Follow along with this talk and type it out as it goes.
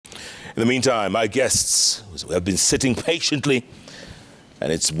In the meantime, our guests have been sitting patiently, and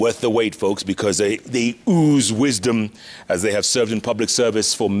it's worth the wait, folks, because they ooze wisdom as they have served in public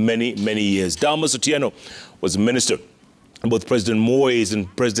service for many, many years. Dalmas Otieno was a minister in both President Moi's and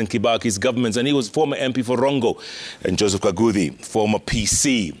President Kibaki's governments, and he was former MP for Rongo, and Joseph Kaguthi, former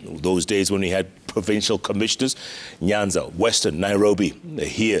PC. Those days when we had provincial commissioners, Nyanza, Western, Nairobi. They're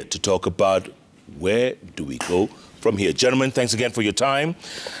here to talk about where do we go from here. Gentlemen, thanks again for your time.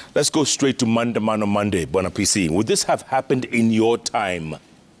 Let's go straight to Mandamano Monday, Bona PC. Would this have happened in your time?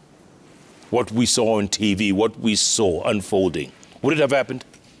 What we saw on TV, what we saw unfolding, would it have happened?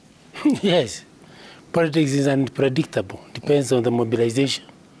 Yes. Politics is unpredictable. Depends on the mobilization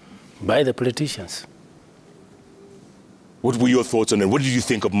by the politicians. What were your thoughts on it? What did you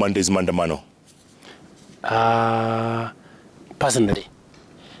think of Monday's Mandamano? Personally,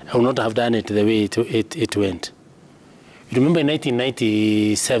 I would not have done it the way it went. You remember in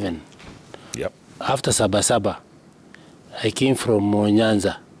 1997, yep, after Sabasaba, I came from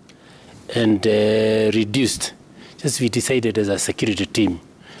Nyanza and reduced. We decided as a security team,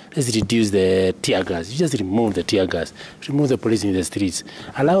 let's reduce the tear gas. You just remove the tear gas, remove the police in the streets,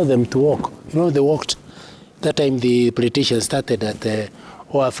 allow them to walk. You know, they walked. That time the politicians started at the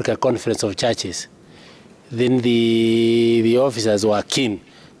All Africa Conference of Churches. Then the officers were keen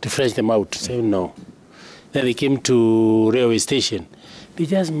to fresh them out, say no. Then they came to railway station. They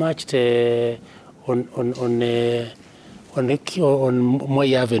just marched on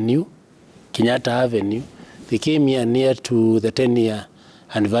Moi Avenue, Kenyatta Avenue. They came here near to the 10-year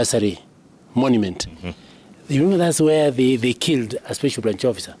anniversary monument. Mm-hmm. You remember that's where they killed a special branch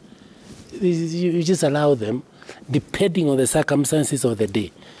officer. You just allow them, depending on the circumstances of the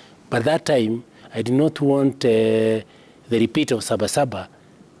day. But that time, I did not want the repeat of Sabasaba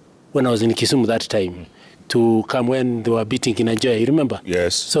when I was in Kisumu that time to come when they were beating Kinajoya. You remember?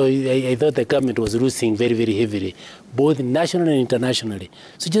 Yes. So I thought the government was losing very, very heavily, both nationally and internationally.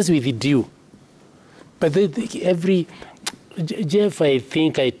 So just with the due. But Jeff, I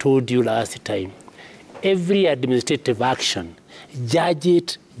think I told you last time, every administrative action, judge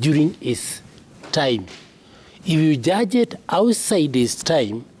it during its time. If you judge it outside its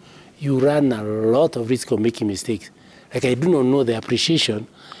time, you run a lot of risk of making mistakes. Like I do not know the appreciation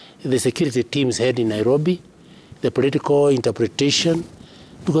the security teams had in Nairobi, the political interpretation,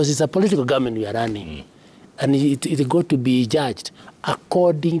 because it's a political government we are running. And it got to be judged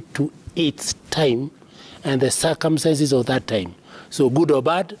according to its time and the circumstances of that time. So good or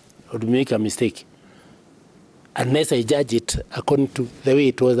bad, I would make a mistake. Unless I judge it according to the way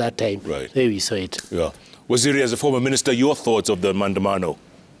it was that time, right, the way we saw it. Yeah. Waziri, as a former minister, your thoughts of the Mandamano?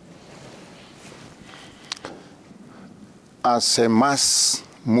 As a mass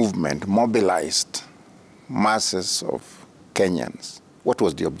movement mobilized masses of Kenyans, what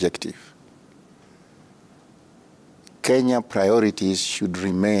was the objective? Kenya priorities should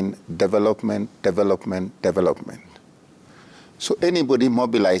remain development, development, development. So anybody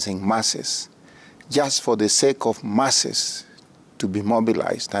mobilizing masses just for the sake of masses to be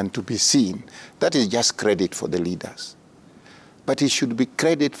mobilized and to be seen, that is just credit for the leaders. But it should be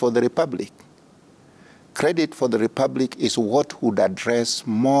credit for the Republic. Credit for the Republic is what would address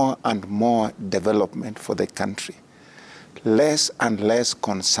more and more development for the country. Less and less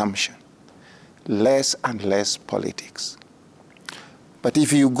consumption, less and less politics. But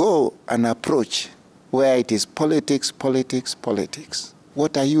if you go and approach where it is politics, politics, politics,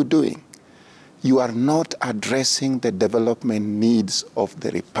 what are you doing? You are not addressing the development needs of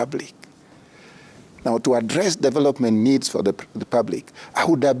the Republic. Now, to address development needs for the Republic, I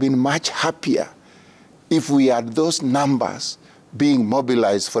would have been much happier if we had those numbers being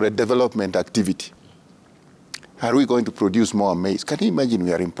mobilized for a development activity. Are we going to produce more maize? Can you imagine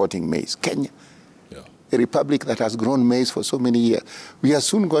we are importing maize? Kenya, a republic that has grown maize for so many years. We are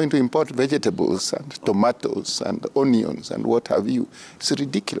soon going to import vegetables and tomatoes and onions and what have you. It's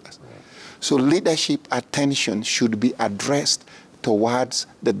ridiculous. So leadership attention should be addressed towards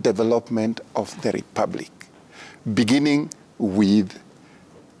the development of the Republic, beginning with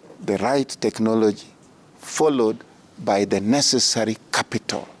the right technology, followed by the necessary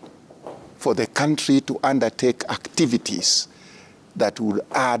capital for the country to undertake activities that would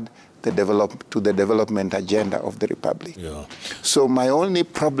add to the development agenda of the Republic. Yeah. So my only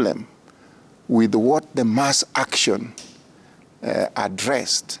problem with what the mass action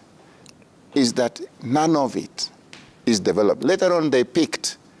addressed is that none of it is developed. Later on, they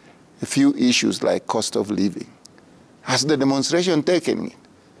picked a few issues like cost of living. Has the demonstration taken it?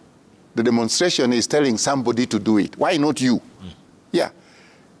 The demonstration is telling somebody to do it. Why not you? Yeah.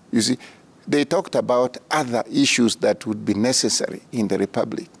 You see, they talked about other issues that would be necessary in the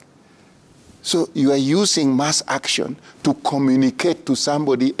Republic. So you are using mass action to communicate to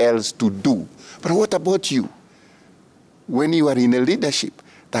somebody else to do. But what about you? When you are in a leadership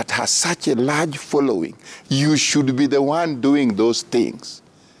that has such a large following, you should be the one doing those things.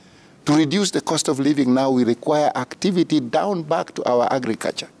 To reduce the cost of living now, we require activity down back to our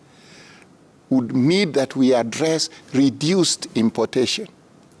agriculture. Would mean that we address reduced importation.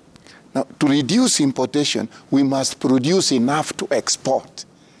 Now, to reduce importation, we must produce enough to export.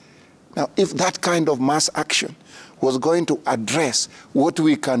 Now, if that kind of mass action was going to address what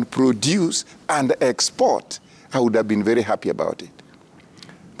we can produce and export, I would have been very happy about it.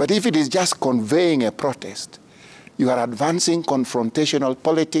 But if it is just conveying a protest, you are advancing confrontational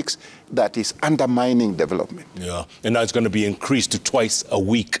politics that is undermining development. Yeah, and now it's going to be increased to twice a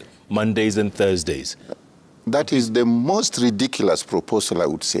week, Mondays and Thursdays. That is the most ridiculous proposal, I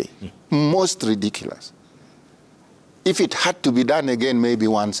would say. Most ridiculous. If it had to be done again, maybe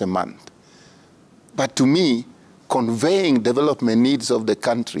once a month. But to me, conveying development needs of the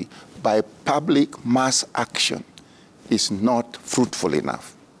country by public mass action is not fruitful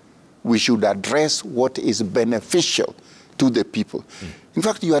enough. We should address what is beneficial to the people. In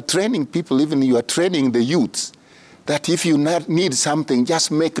fact, you are training people, even you are training the youths, that if you need something, just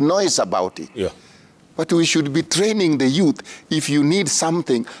make noise about it. Yeah. But we should be training the youth, if you need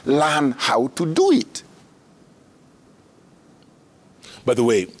something, learn how to do it. By the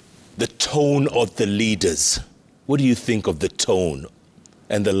way, the tone of the leaders. What do you think of the tone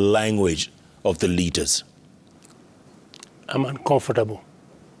and the language of the leaders? I'm uncomfortable.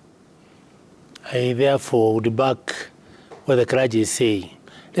 I therefore would back what the clergy is saying.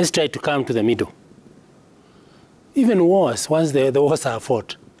 Let's try to come to the middle. Even worse, once the wars are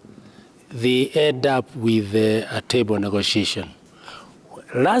fought, they end up with a table negotiation.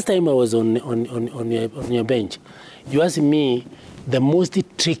 Last time I was on your bench, you asked me the most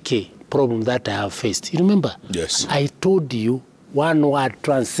tricky problem that I have faced. You remember? Yes. I told you one word,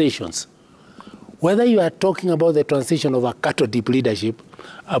 transitions. Whether you are talking about the transition of a cattle deep leadership,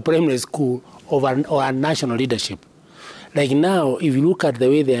 a primary school, or a national leadership. Like now, if you look at the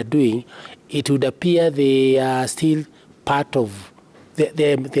way they are doing, it would appear they are still part of,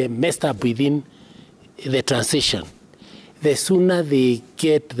 they're messed up within the transition. The sooner they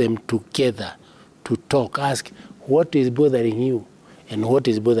get them together to talk, ask, what is bothering you? And what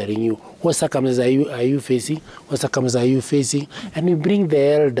is bothering you? What circumstances are you facing? What circumstances are you facing? And we bring the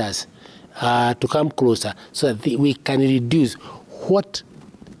elders to come closer so that we can reduce what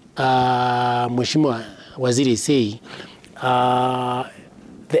Mheshimiwa Waziri is saying,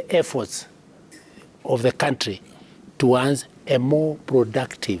 the efforts of the country towards a more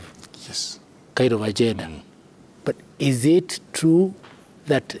productive kind of agenda. But is it true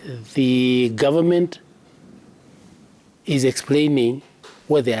that the government is explaining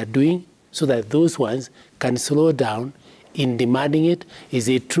what they are doing so that those ones can slow down in demanding it? Is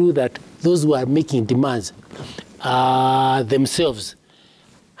it true that those who are making demands themselves,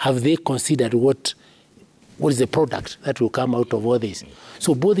 have they considered what is the product that will come out of all this?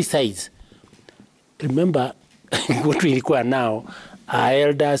 So both sides, remember, what we require now are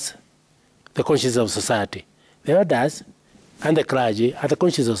elders, the conscience of society. The elders and the clergy are the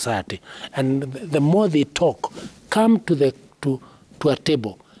conscience of society. And the more they talk, come to a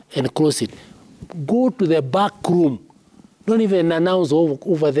table and close it. Go to the back room. Don't even announce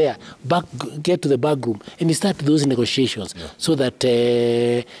over there. Get to the back room and start those negotiations so that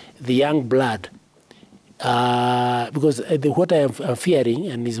the young blood, because what I am fearing,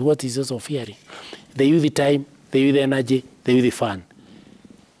 and is what is also fearing, the youth time, the youth energy, the youth fun.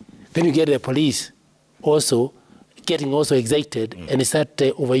 Then you get the police also getting also excited and start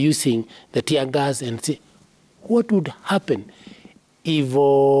overusing the tear gas and see what would happen if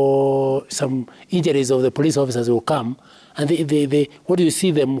some injuries of the police officers will come and what you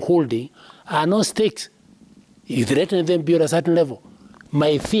see them holding are no stakes. You threaten them beyond a certain level.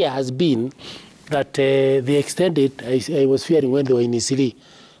 My fear has been that they extended, I was fearing when they were in Isili,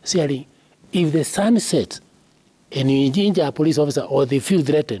 saying, if the sun sets and you injure a police officer or they feel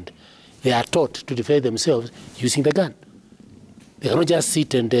threatened, they are taught to defend themselves using the gun. They cannot just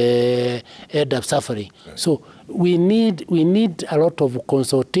sit and end up suffering. Right. So we need a lot of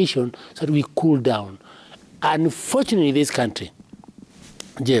consultation so that we cool down. Unfortunately, in this country,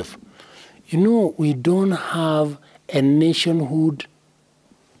 Jeff, you know, we don't have a nationhood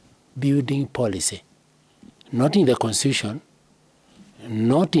building policy. Not in the Constitution,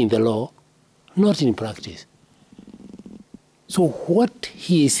 not in the law, not in practice. So what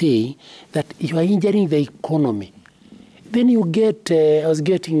he is saying, that you are injuring the economy. Then you get, I was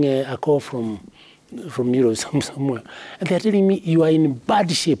getting a call from Europe somewhere, and they're telling me you are in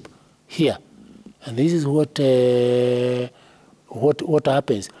bad shape here. And this is what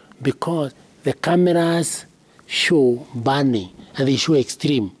happens, because the cameras show burning and they show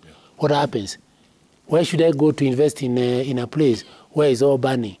extreme. Yeah. What happens? Why should I go to invest in a place where it's all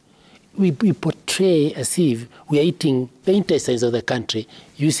burning? We portray as if we are eating the intestines of the country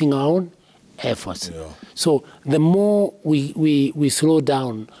using our own efforts. Yeah. So the more we slow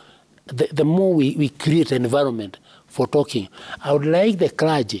down, the more we create an environment for talking. I would like the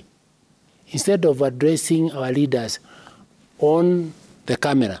clergy, instead of addressing our leaders on the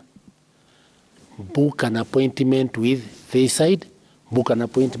camera, book an appointment with this side, book an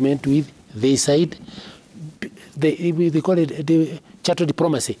appointment with this side. They call it the shuttle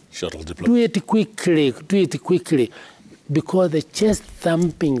diplomacy. Shuttle diplomacy. Do it quickly, because the chest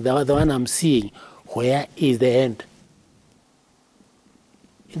thumping, the one I'm seeing, where is the end?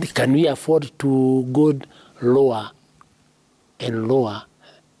 Can we afford to go lower and lower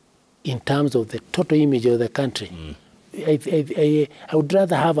in terms of the total image of the country? I would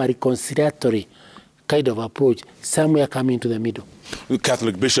rather have a reconciliatory kind of approach, somewhere coming to the middle.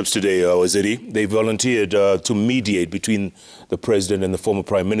 Catholic bishops today, Waziri, they volunteered to mediate between the president and the former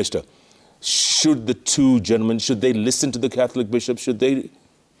prime minister. Should the two gentlemen, should they listen to the Catholic bishops? Should they?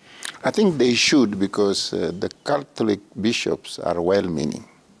 I think they should, because the Catholic bishops are well-meaning.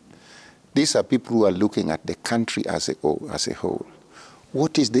 These are people who are looking at the country as a whole.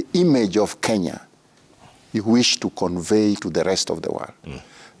 What is the image of Kenya you wish to convey to the rest of the world?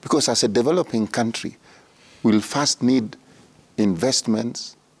 Because as a developing country, we'll first need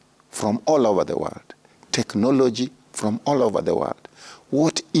investments from all over the world, technology from all over the world.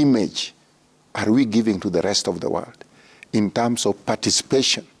 What image are we giving to the rest of the world in terms of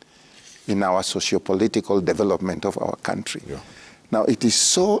participation in our socio-political development of our country? Yeah. Now, it is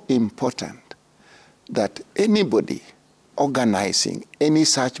so important that anybody organizing any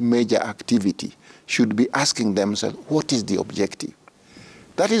such major activity should be asking themselves, what is the objective?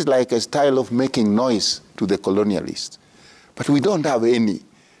 That is like a style of making noise to the colonialists. But we don't have any.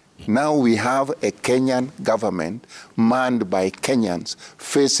 Now we have a Kenyan government manned by Kenyans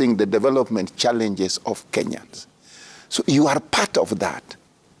facing the development challenges of Kenyans. So you are part of that,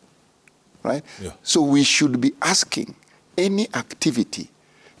 right? Yeah. So we should be asking any activity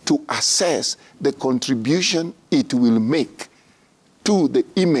to assess the contribution it will make to the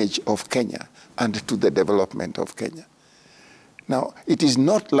image of Kenya and to the development of Kenya. Now, it is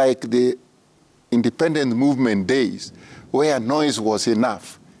not like the independent movement days where noise was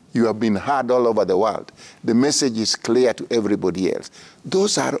enough. You have been heard all over the world. The message is clear to everybody else.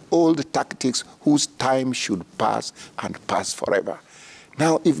 Those are old tactics whose time should pass and pass forever.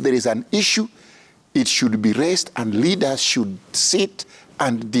 Now, if there is an issue, it should be raised and leaders should sit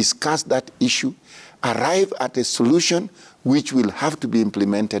and discuss that issue, arrive at a solution which will have to be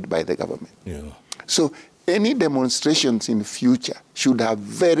implemented by the government. Yeah. So any demonstrations in future should have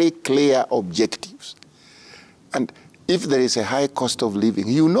very clear objectives. And if there is a high cost of living,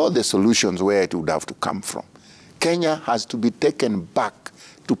 you know the solutions where it would have to come from. Kenya has to be taken back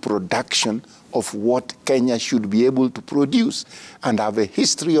to production of what Kenya should be able to produce and have a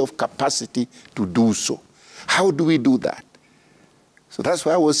history of capacity to do so. How do we do that? So that's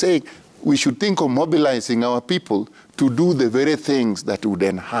why I was saying we should think of mobilizing our people to do the very things that would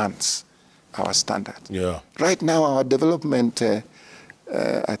enhance our standards. Yeah. Right now, our development,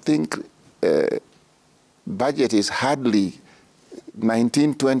 I think, budget is hardly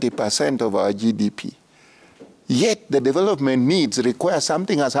 19–20% of our GDP. Yet the development needs require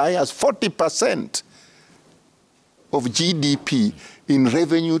something as high as 40% of GDP in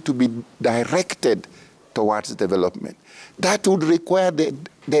revenue to be directed towards development. That would require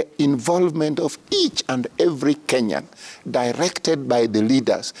the involvement of each and every Kenyan, directed by the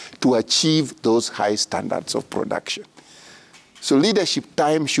leaders to achieve those high standards of production. So leadership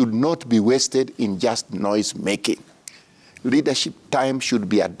time should not be wasted in just noise making. Leadership time should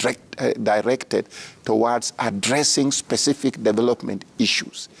be directed towards addressing specific development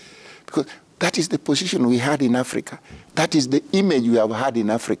issues. Because that is the position we had in Africa. That is the image we have had in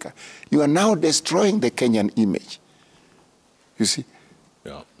Africa. You are now destroying the Kenyan image. You see?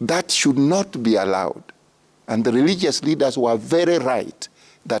 Yeah. That should not be allowed. And the religious leaders were very right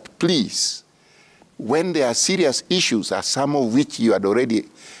that please, when there are serious issues, as some of which you had already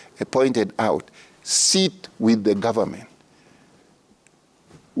pointed out, sit with the government.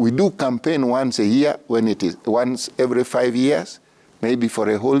 We do campaign once a year, when it is once every 5 years, maybe for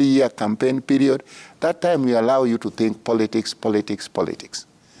a whole year campaign period. That time we allow you to think politics, politics, politics.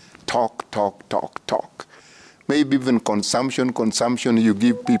 Talk, talk, talk, talk. Maybe even consumption, consumption, you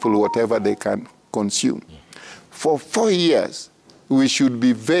give people whatever they can consume. For 4 years, we should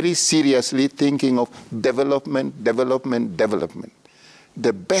be very seriously thinking of development, development, development.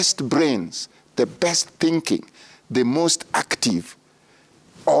 The best brains, the best thinking, the most active,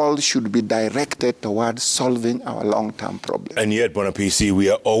 all should be directed towards solving our long-term problems. And yet, Bonapisi, we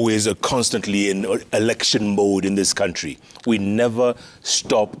are always constantly in election mode in this country. We never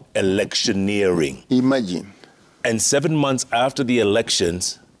stop electioneering. Imagine. And 7 months after the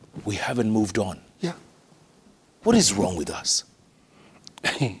elections, we haven't moved on. Yeah. What is wrong with us?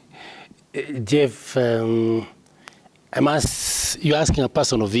 Jeff, you're asking a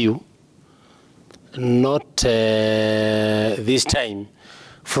personal view, not this time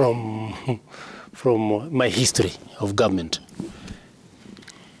from my history of government.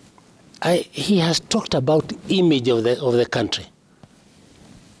 He has talked about the image of the country.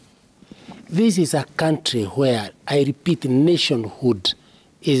 This is a country where, I repeat, nationhood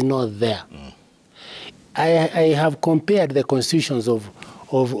is not there. I have compared the constitutions of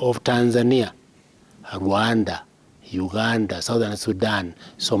Tanzania, Rwanda, Uganda, Southern Sudan,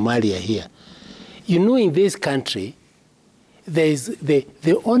 Somalia here. You know, in this country, there is the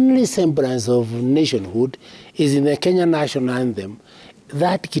only semblance of nationhood is in the Kenya National Anthem,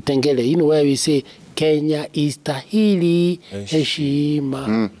 that Kitengele, you know, where we say, Kenya istahili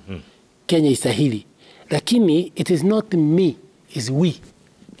heshima. Kenya istahili. Lakini, it is not me, it's we.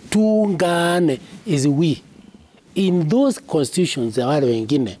 Tuungane is we. In those constitutions, there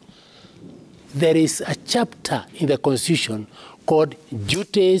is a chapter in the constitution called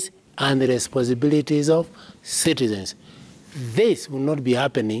Duties and Responsibilities of Citizens. This will not be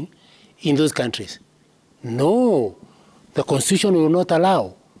happening in those countries. No, the constitution will not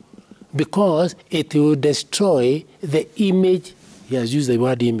allow, because it will destroy the image, he has used the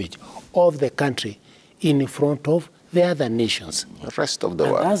word image, of the country in front of the other nations. The rest of the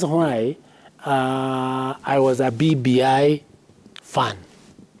world. That's why I was a BBI fan.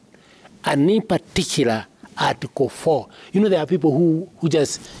 And in particular, Article 4. You know, there are people who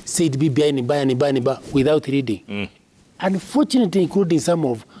just said BBI niba without reading. Unfortunately, including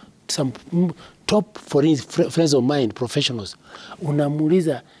some top friends of mine, professionals.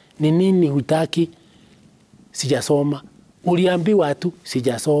 Unamuliza, ni nini hutaki? Sijasoma. Uliambiwa tu,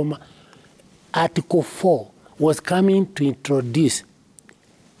 sijasoma. Article 4 was coming to introduce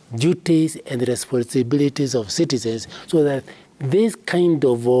duties and responsibilities of citizens so that this kind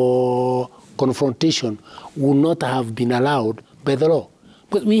of confrontation would not have been allowed by the law.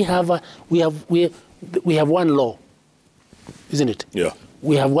 But we have one law, isn't it? Yeah.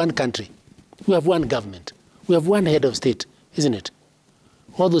 We have one country. We have one government. We have one head of state, isn't it?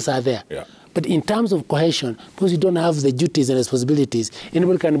 All those are there. Yeah. But in terms of cohesion, because you don't have the duties and responsibilities,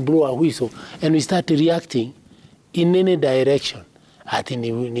 anybody can blow a whistle and we start reacting in any direction. Ati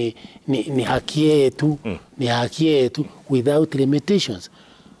ni haki yetu, ni haki yetu, without limitations.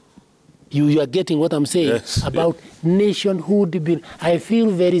 You are getting what I'm saying? Yes, about nationhood. I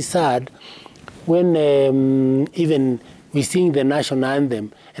feel very sad when even we sing the national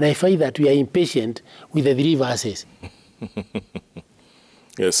anthem, and I find that we are impatient with the 3 verses.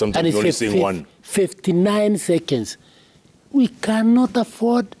 Yeah, sometimes you only sing one. 59 seconds. We cannot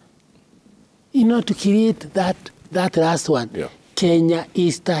afford, to create that last one. Yeah. Kenya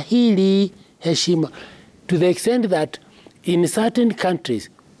istahili heshima. To the extent that in certain countries,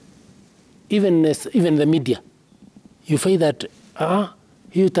 even the media, you find that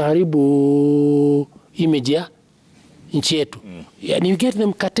hiyo taharibu image ya nchi yetu. And you get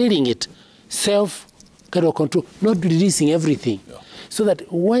them curtailing it, self kind of control, not releasing everything. Yeah. So that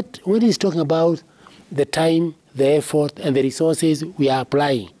when he's talking about the time, the effort, and the resources we are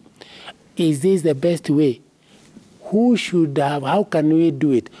applying, is this the best way? Who should have, how can we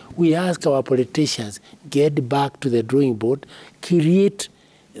do it? We ask our politicians, get back to the drawing board, create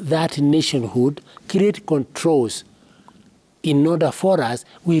that nationhood, create controls in order for us,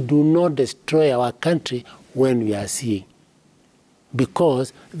 we do not destroy our country when we are seeing.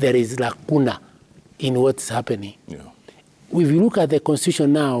 Because there is lacuna in what's happening. Yeah. If you look at the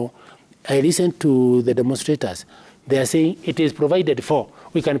constitution now, I listen to the demonstrators. They are saying it is provided for.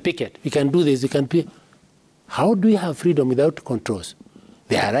 We can pick it. We can do this. We can pick. How do we have freedom without controls?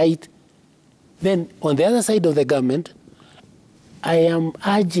 They are right. Then on the other side of the government, I am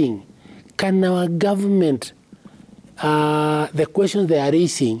urging, can our government, the questions they are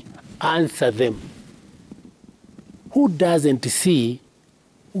raising, answer them? Who doesn't see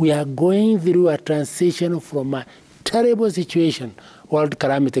we are going through a transition from a terrible situation, world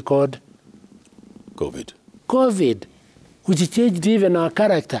calamity called COVID, which changed even our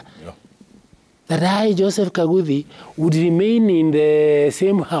character. Yeah. That I, Joseph Kaguthi, would remain in the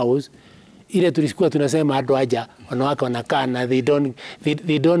same house ile tulikuwa tunasema hado haja wanawake wanakaa na they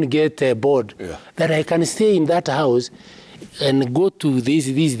don't get bored. Yeah. That I can stay in that house and go to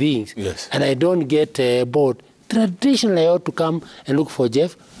these things. Yes. And I don't get bored. Traditionally, I ought to come and look for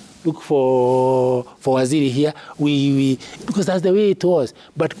Jeff, look for Waziri here. We because that's the way it was.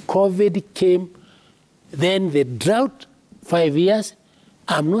 But COVID came, then the drought, 5 years.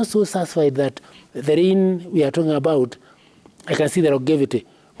 I'm not so satisfied that the rain we are talking about, I can see the longevity.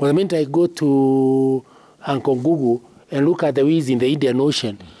 But the minute I go to Google and look at the weeds in the Indian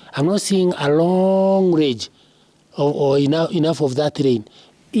Ocean, I'm not seeing a long range or enough of that rain.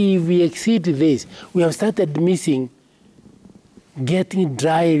 If we exceed this, we have started missing getting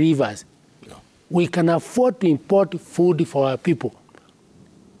dry rivers. Yeah. We can afford to import food for our people.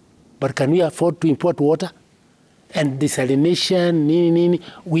 But can we afford to import water? And desalination,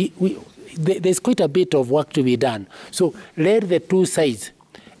 there's quite a bit of work to be done. So let the two sides.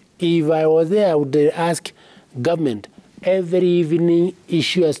 If I was there, I would ask government, every evening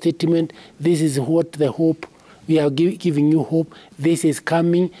issue a statement, this is what the hope, we are giving you hope, this is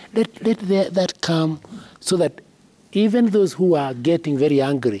coming. Let that come so that even those who are getting very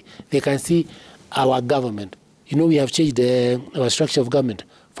angry, they can see our government. You know, we have changed our structure of government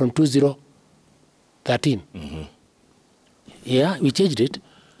from 2013. Mm-hmm. Yeah, we changed it.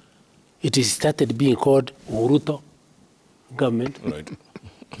 It is started being called Ruto government. Right.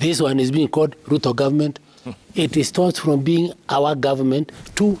 This one is being called Ruto government. It starts from being our government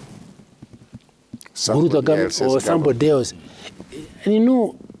to Ruto government or somebody else. And you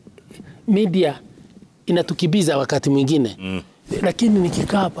know, media inatukibiza wakati mwingine. Lakini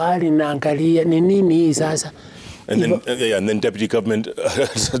nikikaa pahali naangalia ni nini hii sasa. And then Deputy Government,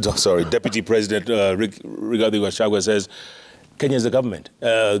 Deputy President Rigathi Gachagua says, Kenya is a government.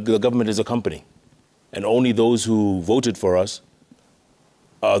 The government is a company. And only those who voted for us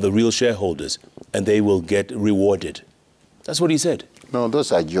are the real shareholders, and they will get rewarded. That's what he said. No,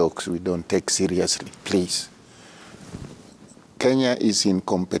 those are jokes we don't take seriously, please. Kenya is in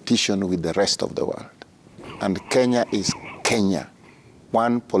competition with the rest of the world. And Kenya is Kenya,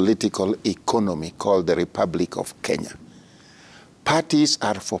 one political economy called the Republic of Kenya. Parties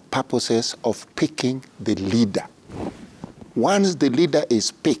are for purposes of picking the leader. Once the leader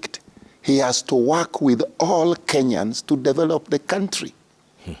is picked, he has to work with all Kenyans to develop the country.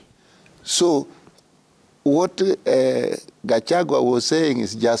 So what Gachagua was saying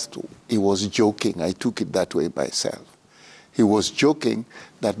is just, he was joking. I took it that way myself. He was joking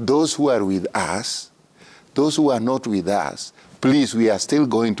that those who are with us, those who are not with us, please, we are still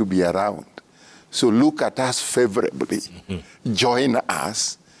going to be around. So look at us favorably. Join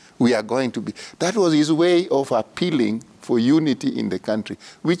us. We are going to be. That was his way of appealing for unity in the country,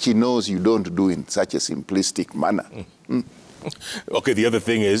 which he knows you don't do in such a simplistic manner. Okay, the other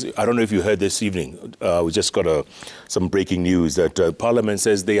thing is, I don't know if you heard this evening, we just got some breaking news that Parliament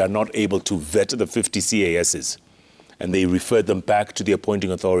says they are not able to vet the 50 CASs, and they referred them back to the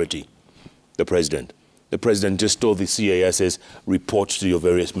appointing authority, the President. The President just told the CASs, report to your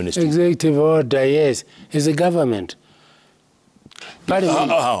various ministries. Executive order, yes. It's the government.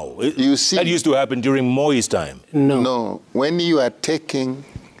 How? You see, that used to happen during Moi's time. No. When you are taking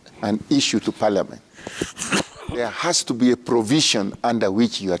an issue to Parliament, there has to be a provision under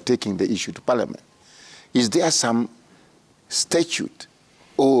which you are taking the issue to Parliament. Is there some statute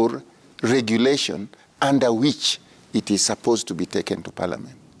or regulation under which it is supposed to be taken to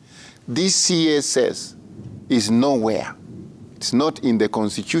Parliament? This CAS is nowhere. It's not in the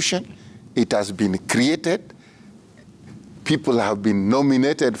Constitution. It has been created. People have been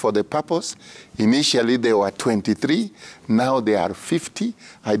nominated for the purpose. Initially, there were 23. Now there are 50.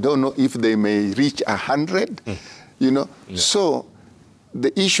 I don't know if they may reach 100. You know? Yeah. So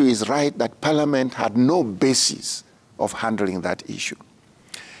the issue is right that Parliament had no basis of handling that issue.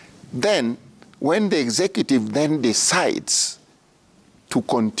 Then, when the executive then decides to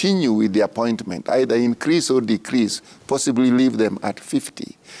continue with the appointment, either increase or decrease, possibly leave them at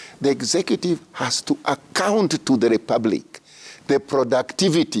 50, the executive has to account to the Republic the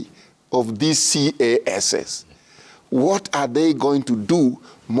productivity of these CASs. What are they going to do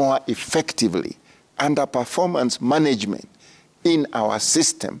more effectively under performance management in our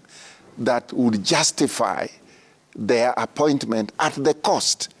system that would justify their appointment at the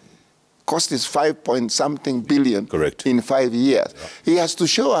cost? Cost is 5-point-something billion. Correct. In 5 years. Yeah. He has to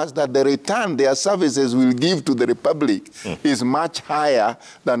show us that the return their services will give to the Republic is much higher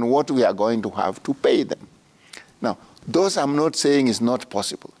than what we are going to have to pay them. Now, those I'm not saying is not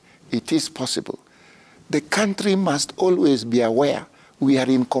possible. It is possible. The country must always be aware we are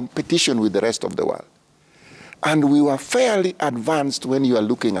in competition with the rest of the world. And we were fairly advanced when you are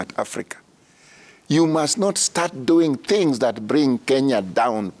looking at Africa. You must not start doing things that bring Kenya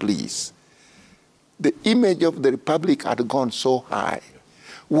down, please. The image of the Republic had gone so high.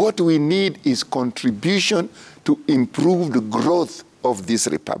 What we need is contribution to improve the growth of this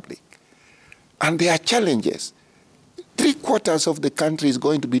Republic. And there are challenges. 3/4 of the country is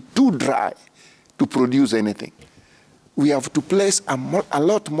going to be too dry to produce anything. We have to place a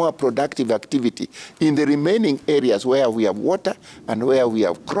lot more productive activity in the remaining areas where we have water and where we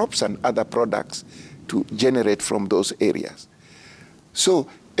have crops and other products to generate from those areas. So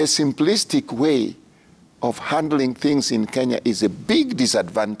a simplistic way of handling things in Kenya is a big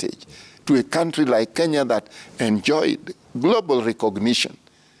disadvantage to a country like Kenya that enjoyed global recognition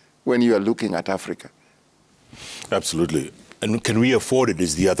when you are looking at Africa. Absolutely. And can we afford it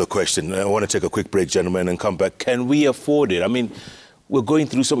is the other question. I want to take a quick break, gentlemen, and come back. Can we afford it? I mean, we're going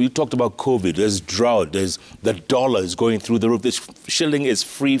through you talked about COVID, there's drought, there's the dollar is going through the roof, this shilling is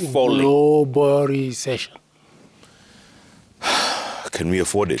free falling. Global recession. Can we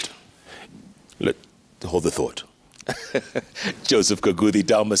afford it? Hold the thought. Joseph Kaguthi,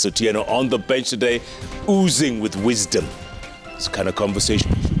 Dalmas Otieno on the bench today, oozing with wisdom. This kind of conversation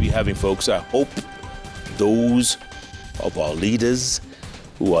we should be having, folks. I hope those of our leaders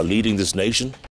who are leading this nation